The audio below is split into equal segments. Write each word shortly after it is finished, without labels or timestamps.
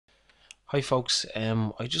Hi folks,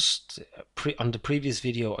 I just on the previous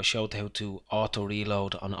video I showed how to auto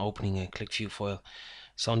reload on opening a Qlikview file.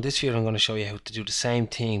 So in this video I'm going to show you how to do the same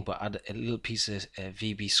thing but add a little piece of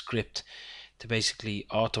VB script to basically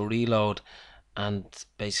auto reload and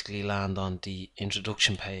basically land on the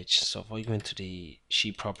introduction page. So if I go into the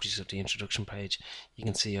sheet properties of the introduction page, you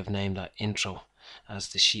can see I've named that intro as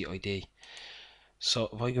the sheet ID. So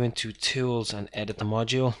if I go into tools and edit the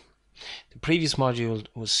module, the previous module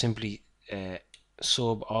was simply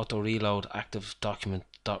sub auto reload active document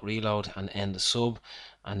dot reload and end the sub,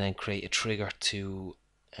 and then create a trigger to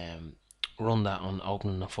run that on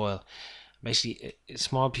opening a file. Basically a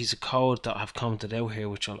small piece of code that I've commented out here,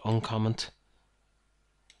 which I'll uncomment,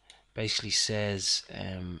 basically says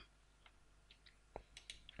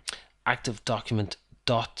active document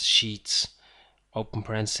dot sheets open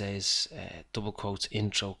parentheses double quotes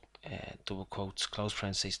intro double quotes close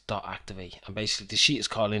parentheses dot activate, and basically the sheet is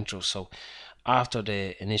called intro, so after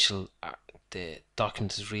the initial the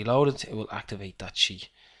document is reloaded it will activate that sheet.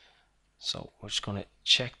 So we're just going to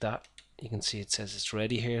check that. You can see it says it's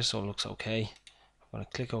ready here, so it looks okay. I'm going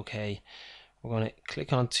to click OK. We're going to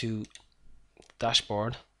click onto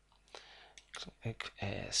dashboard, click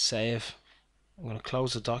save. I'm going to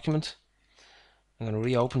close the document. I'm going to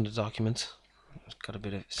reopen the document. It's got a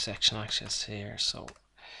bit of section access here, so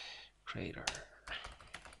creator,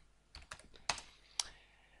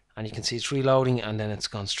 and you can see it's reloading, and then it's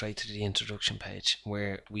gone straight to the introduction page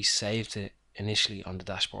where we saved it initially on the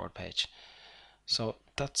dashboard page. So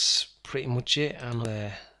that's pretty much it,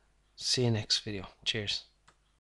 and see you next video. Cheers.